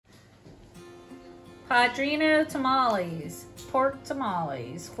Padrino tamales, pork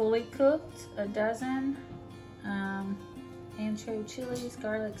tamales, fully cooked, a dozen. Ancho chilies,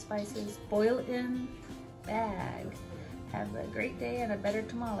 garlic, spices, boil in bag. Have a great day and a better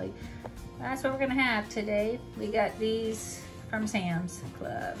tamale. That's what we're gonna have today. We got these from Sam's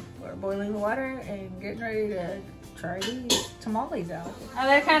Club. We're boiling the water and getting ready to try these tamales out. Oh,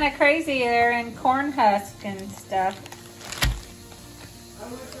 they're kind of crazy. They're in corn husk and stuff.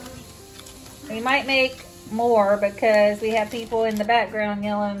 We might make more because we have people in the background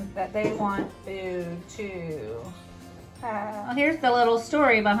yelling that they want food too. Well, here's the little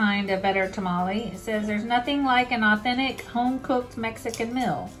story behind a better tamale. It says there's nothing like an authentic home-cooked Mexican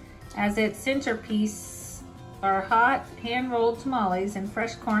meal. As its centerpiece are hot, hand-rolled tamales and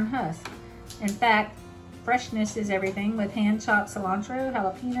fresh corn husk. In fact, freshness is everything with hand-chopped cilantro,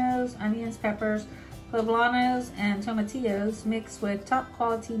 jalapenos, onions, peppers, poblanos, and tomatillos mixed with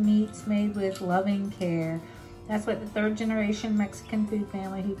top-quality meats made with loving care. That's what the third-generation Mexican food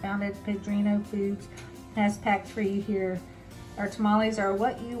family who founded Padrino Foods has packed for you here. Our tamales are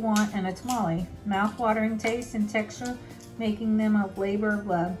what you want in a tamale. Mouth-watering taste and texture, making them a labor of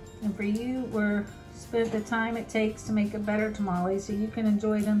love. And for you, we're spent the time it takes to make a better tamale so you can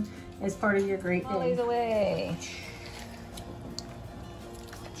enjoy them as part of your great day. Tamales away.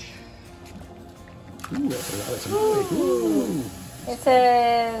 Ooh, that's a lot of tamales. Ooh. It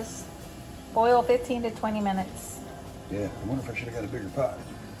says boil 15 to 20 minutes. Yeah, I wonder if I should have got a bigger pot.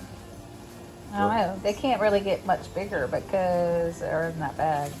 I don't know. They can't really get much bigger because they're in that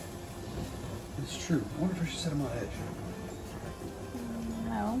bag. It's true. I wonder if I should set them on edge.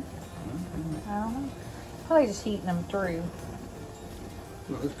 No. I don't know. Probably just heating them through.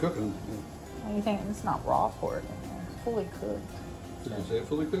 No, it's cooking. What do you think? It's not raw pork in there. It's fully cooked. Did you say it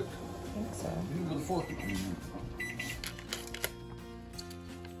fully cooked? I think so. You with a fork.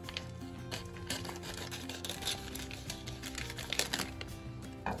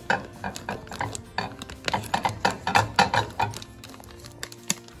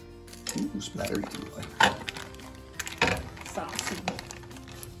 Ooh, splattery tamale. Saucy.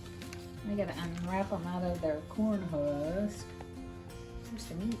 I gotta unwrap them out of their corn husk. There's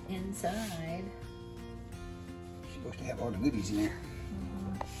the meat inside. Supposed to have all the goodies in there.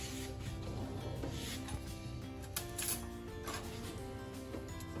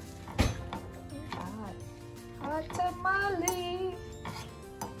 Hot. Hot tamale.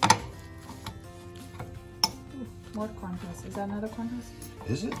 Ooh, more corn husk. Is that another corn husk?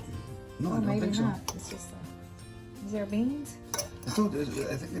 Is it? No, Oh, I don't maybe think so. not. It's just is there beans? I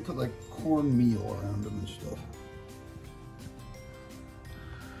think they put like cornmeal around them and stuff.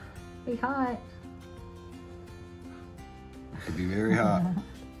 Be hot. Could be very hot.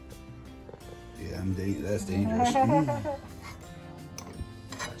 Yeah, that's dangerous. Mm.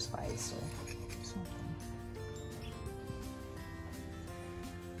 Or spice or something.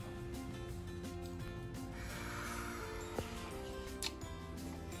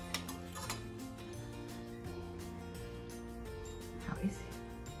 How is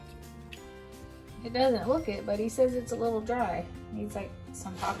it? It doesn't look it, but he says it's a little dry. Needs like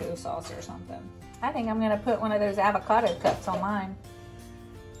some taco sauce or something. I think I'm gonna put one of those avocado cups on mine.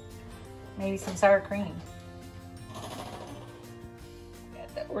 Maybe some sour cream.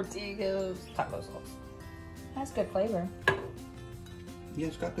 Got the Ortigo's taco sauce. That's good flavor. Yeah,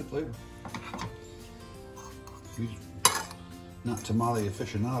 it's got good flavor. These not tamale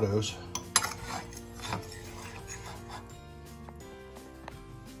aficionados.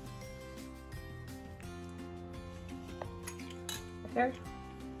 There.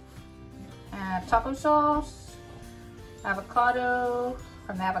 Taco sauce, avocado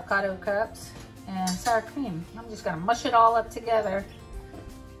from the avocado cups, and sour cream. I'm just gonna mush it all up together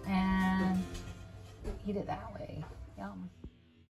and eat it that way. Yum.